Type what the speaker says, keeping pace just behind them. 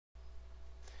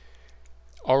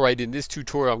Alright, in this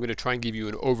tutorial I'm going to try and give you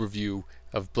an overview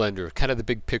of Blender, kind of the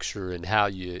big picture and how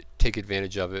you take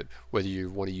advantage of it, whether you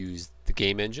want to use the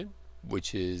game engine,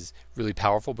 which is really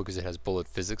powerful because it has bullet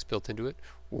physics built into it,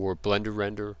 or Blender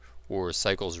Render, or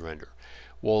Cycles Render.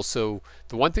 Well, so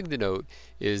the one thing to note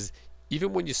is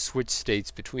even when you switch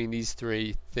states between these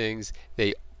three things,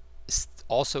 they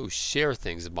also share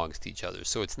things amongst each other.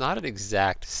 So it's not an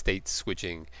exact state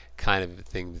switching kind of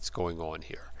thing that's going on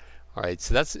here. Alright,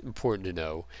 so that's important to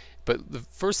know. But the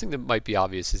first thing that might be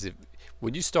obvious is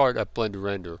when you start at Blender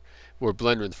Render, or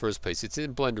Blender in the first place, it's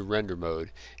in Blender Render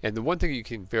mode. And the one thing you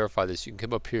can verify this, you can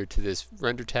come up here to this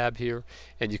Render tab here,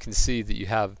 and you can see that you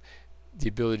have the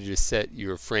ability to set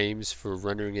your frames for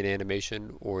rendering an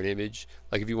animation or an image.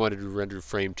 Like if you wanted to render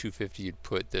frame 250, you'd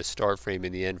put the start frame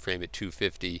and the end frame at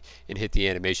 250 and hit the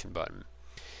animation button.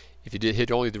 If you did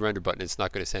hit only the render button, it's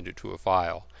not going to send it to a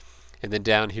file. And then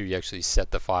down here you actually set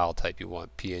the file type you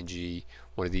want, PNG,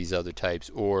 one of these other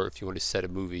types, or if you want to set a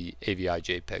movie, AVI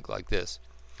JPEG like this.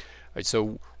 Alright,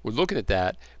 so we're looking at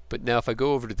that, but now if I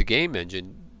go over to the game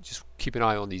engine, just keep an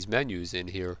eye on these menus in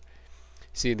here.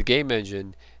 See, in the game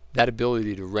engine, that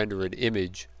ability to render an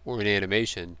image or an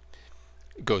animation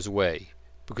goes away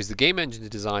because the game engine is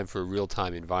designed for a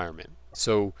real-time environment.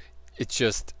 So it's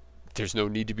just there's no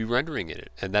need to be rendering in it,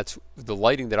 and that's the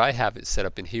lighting that I have it set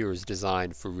up in here is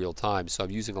designed for real time. So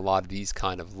I'm using a lot of these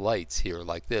kind of lights here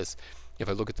like this. If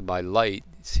I look at my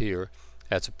lights here,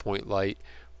 that's a point light,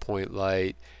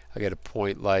 I got a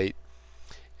point light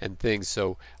and things.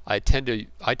 So I tend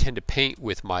to paint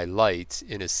with my lights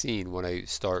in a scene when I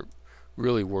start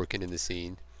really working in the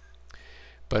scene,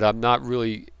 but I'm not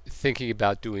really thinking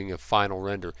about doing a final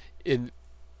render.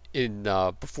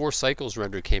 Before Cycles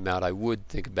Render came out, I would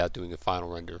think about doing a final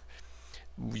render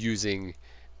using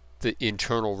the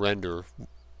internal render,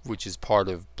 which is part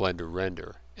of Blender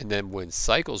Render. And then when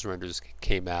Cycles Renders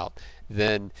came out,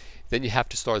 then you have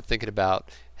to start thinking about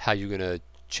how you're going to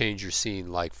change your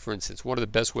scene. Like for instance, one of the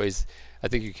best ways I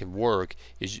think you can work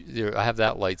is I have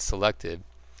that light selected,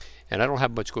 and I don't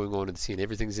have much going on in the scene.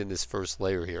 Everything's in this first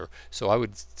layer here. So I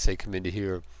would say come into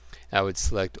here, I would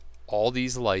select all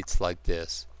these lights like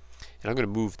this, and I'm going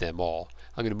to move them all.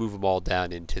 I'm going to move them all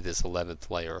down into this 11th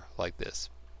layer like this.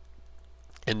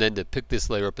 And then to pick this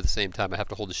layer up at the same time, I have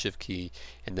to hold the shift key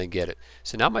and then get it.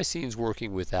 So now my scene's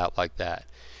working with that like that.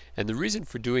 And the reason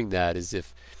for doing that is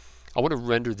if I want to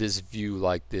render this view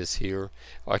like this here,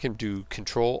 I can do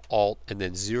Control Alt and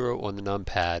then 0 on the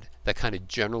numpad. That kind of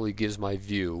generally gives my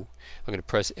view. I'm going to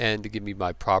press N to give me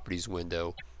my properties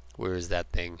window. Where is that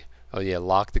thing? Oh yeah,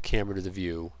 lock the camera to the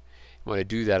view. When I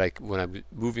do that, when I'm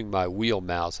moving my wheel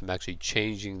mouse, I'm actually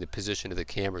changing the position of the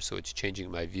camera, so it's changing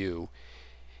my view.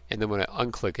 And then when I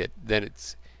unclick it, then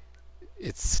it's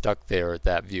stuck there at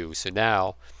that view. So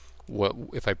now,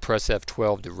 if I press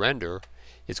F12 to render,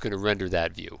 it's going to render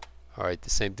that view. Alright, the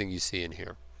same thing you see in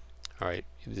here. Alright,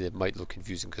 it might look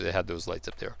confusing because I have those lights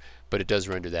up there, but it does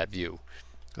render that view.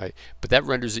 Right, but that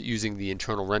renders it using the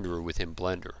internal renderer within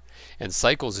Blender. And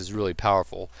Cycles is really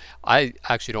powerful. I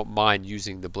actually don't mind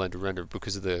using the Blender render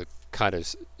because of the kind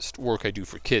of work I do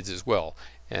for kids as well.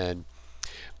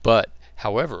 But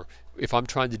however, if I'm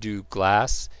trying to do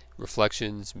glass,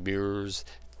 reflections, mirrors,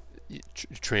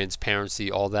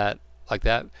 transparency, all that like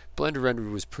that, Blender render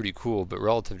was pretty cool. But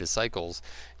relative to Cycles,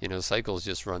 Cycles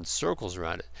just runs circles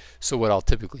around it. So what I'll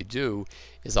typically do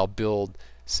is I'll build,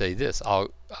 say this.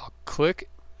 I'll click.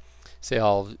 Say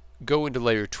I'll go into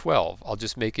layer 12. I'll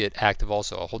just make it active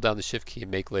also. I'll hold down the shift key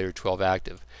and make layer 12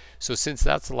 active. So since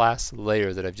that's the last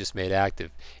layer that I've just made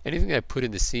active, anything I put in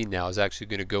the scene now is actually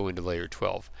going to go into layer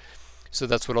 12. So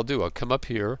that's what I'll do. I'll come up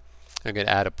here. I'm going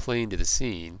to add a plane to the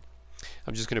scene.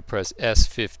 I'm just going to press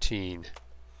S15.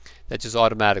 That just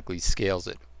automatically scales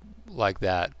it like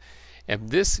that.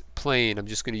 And this plane I'm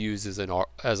just going to use as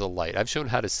a light. I've shown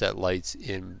how to set lights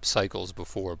in Cycles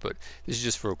before, but this is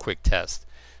just for a quick test.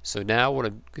 So now what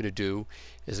I'm going to do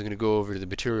is I'm going to go over to the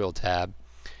Material tab.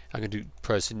 I'm going to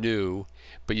press New,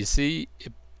 but you see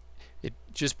it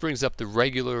just brings up the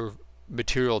regular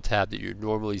Material tab that you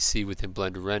normally see within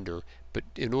Blender Render. But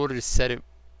in order to set it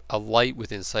a light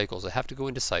within Cycles, I have to go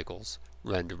into Cycles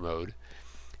Render mode,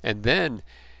 and then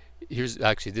here's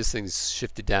actually this thing's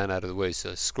shifted down out of the way,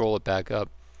 so scroll it back up,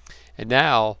 and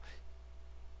now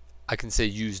I can say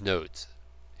Use Nodes.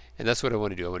 And that's what I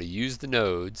want to do. I want to use the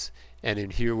nodes, and in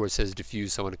here where it says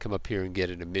diffuse, I want to come up here and get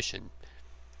an emission,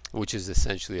 which is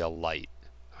essentially a light.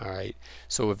 Alright,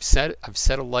 so I've set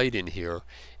a light in here,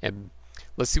 and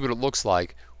let's see what it looks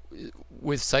like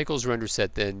with Cycles Render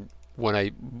set. Then when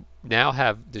I now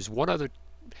have, there's one other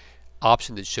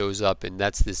option that shows up, and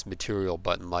that's this material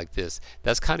button like this.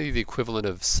 That's kind of the equivalent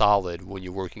of solid when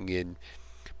you're working in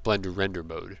Blender render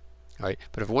mode. Alright,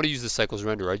 but if I want to use the cycles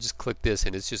render, I just click this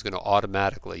and it's just going to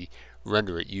automatically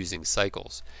render it using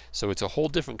cycles. So it's a whole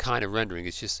different kind of rendering.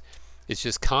 It's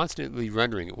just constantly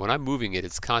rendering it. When I'm moving it,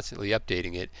 it's constantly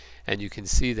updating it, and you can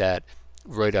see that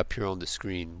right up here on the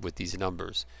screen with these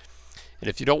numbers. And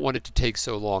if you don't want it to take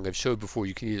so long, I've showed before,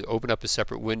 you can either open up a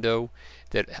separate window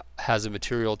that has a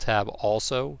material tab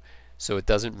also, so it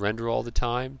doesn't render all the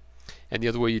time. And the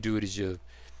other way you do it is you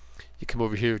come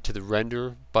over here to the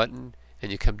render button,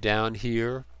 and you come down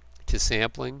here to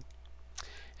sampling,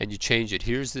 and you change it.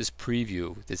 Here's this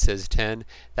preview that says 10.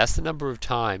 That's the number of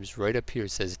times. Right up here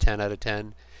it says 10 out of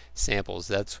 10 samples.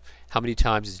 That's how many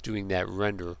times it's doing that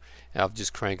render. And I'll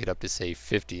just crank it up to say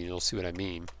 50, and you'll see what I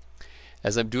mean.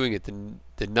 As I'm doing it,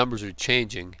 the numbers are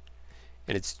changing,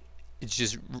 and it's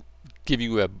just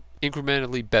giving you a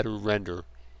incrementally better render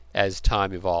as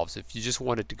time evolves. If you just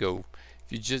want it to go,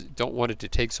 if you just don't want it to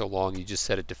take so long, you just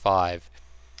set it to 5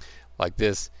 like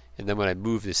this, and then when I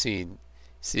move the scene,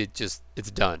 see,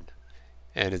 it's done,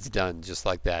 and it's done just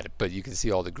like that. But you can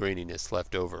see all the graininess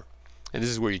left over, and this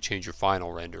is where you change your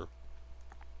final render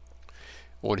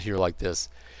on here like this.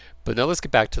 But now let's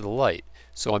get back to the light.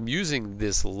 So I'm using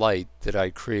this light that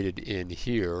I created in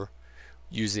here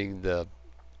using the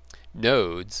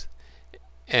nodes,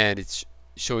 and it's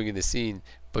showing in the scene.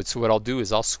 But so what I'll do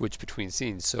is I'll switch between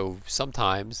scenes. So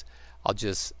sometimes I'll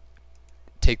just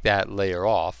take that layer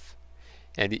off,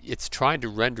 and it's trying to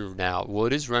render now. Well,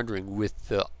 it is rendering with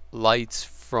the lights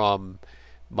from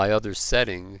my other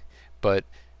setting, but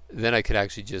then I could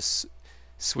actually just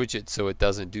switch it so it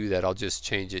doesn't do that. I'll just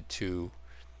change it to,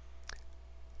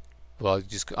 well,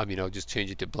 I'll just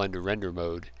change it to Blender render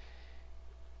mode.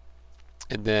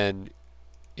 And then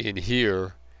in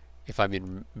here, if I'm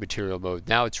in material mode,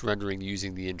 now it's rendering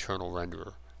using the internal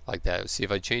renderer like that. See,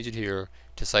 if I change it here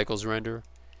to cycles render,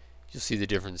 you'll see the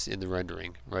difference in the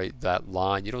rendering, right? That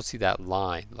line, you don't see that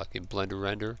line like in Blender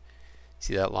render.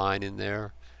 See that line in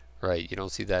there? Right, you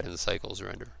don't see that in the cycles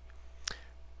render.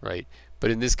 Right,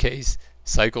 but in this case,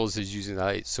 cycles is using the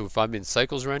light. So if I'm in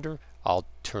cycles render, I'll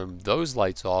turn those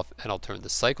lights off and I'll turn the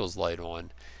cycles light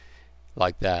on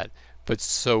like that. But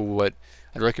so what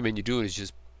I'd recommend you doing is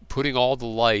just putting all the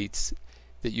lights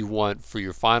that you want for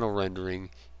your final rendering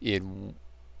in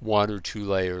 1 or 2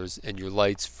 layers, and your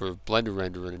lights for Blender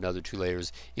render in another 2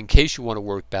 layers, in case you want to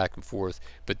work back and forth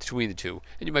between the two.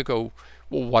 And you might go,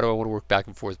 well, why do I want to work back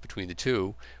and forth between the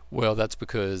two? Well, that's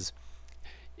because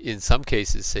in some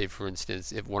cases, say for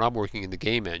instance, if when I'm working in the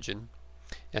game engine,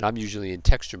 and I'm usually in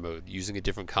texture mode, using a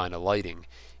different kind of lighting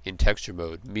in texture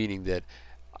mode, meaning that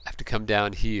I have to come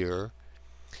down here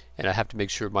and I have to make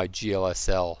sure my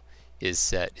GLSL is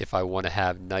set if I want to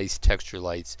have nice texture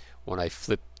lights when I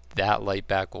flip that light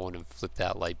back on and flip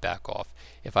that light back off.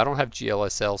 If I don't have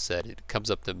GLSL set, it comes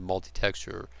up to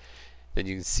multi-texture, then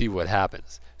you can see what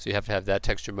happens. So you have to have that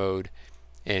texture mode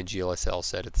and GLSL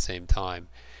set at the same time.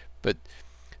 But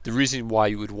the reason why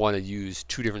you would want to use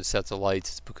 2 different sets of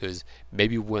lights is because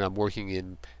maybe when I'm working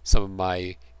in some of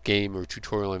my game or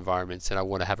tutorial environments and I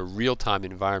want to have a real-time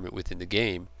environment within the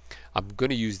game, I'm going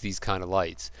to use these kind of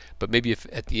lights. But maybe if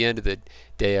at the end of the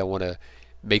day I want to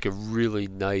make a really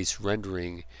nice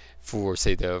rendering for,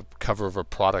 say, the cover of a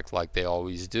product like they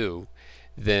always do,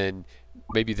 then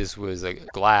maybe this was a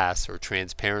glass or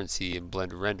transparency in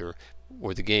Blender render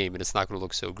or the game, and it's not going to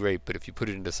look so great. But if you put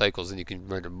it into cycles, then you can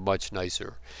render much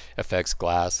nicer effects,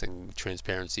 glass and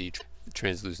transparency,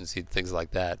 translucency, things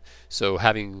like that. So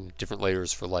having different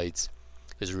layers for lights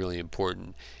is really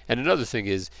important. And another thing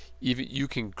is, even you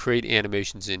can create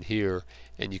animations in here,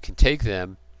 and you can take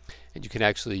them and you can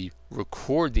actually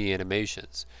record the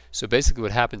animations. So basically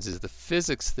what happens is the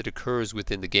physics that occurs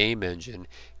within the game engine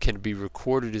can be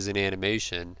recorded as an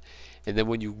animation, and then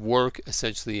when you work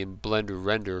essentially in Blender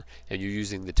render and you're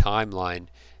using the timeline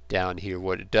down here,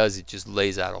 what it does, it just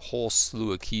lays out a whole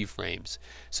slew of keyframes.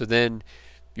 So then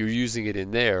you're using it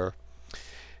in there,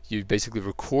 you basically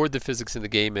record the physics in the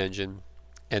game engine,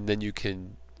 and then you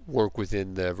can work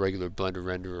within the regular Blender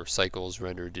render or cycles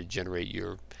render to generate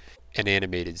an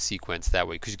animated sequence that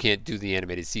way, because you can't do the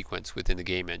animated sequence within the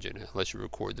game engine unless you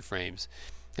record the frames.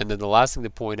 And then the last thing to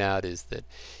point out is that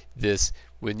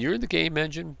when you're in the game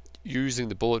engine, you're using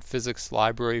the Bullet Physics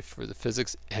library for the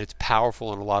physics, and it's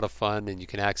powerful and a lot of fun, and you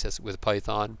can access it with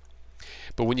Python.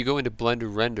 But when you go into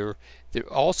Blender render, it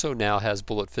also now has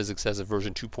Bullet Physics as a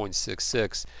version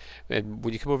 2.66. And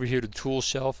when you come over here to the tool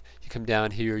shelf, you come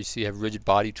down here, you see you have rigid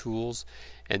body tools,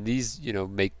 and these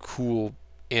make cool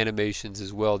animations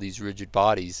as well, these rigid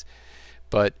bodies.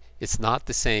 But it's not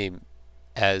the same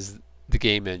as the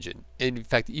game engine. In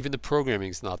fact, even the programming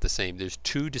is not the same. There's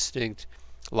two distinct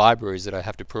libraries that I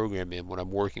have to program in when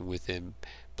I'm working within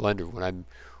Blender. When I'm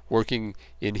working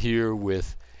in here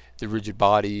with the rigid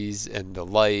bodies and the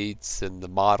lights and the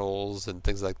models and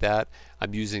things like that,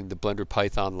 I'm using the Blender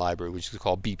Python library, which is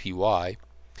called BPY.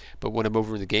 But when I'm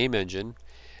over in the game engine,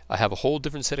 I have a whole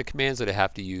different set of commands that I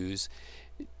have to use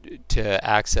to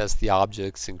access the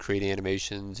objects and create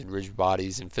animations and rigid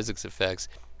bodies and physics effects,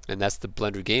 and that's the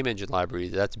Blender Game Engine library.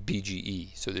 That's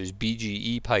BGE. So there's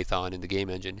BGE Python in the game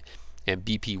engine and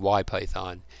BPY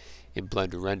Python in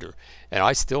Blender Render, and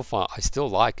I still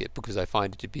like it because I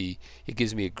find it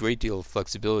gives me a great deal of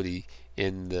flexibility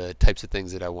in the types of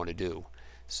things that I want to do.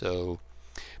 So,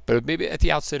 but maybe at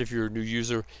the outset, if you're a new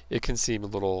user, it can seem a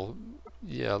little,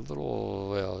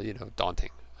 well,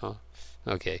 daunting, huh?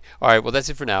 Okay. All right. Well, that's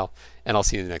it for now, and I'll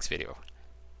see you in the next video.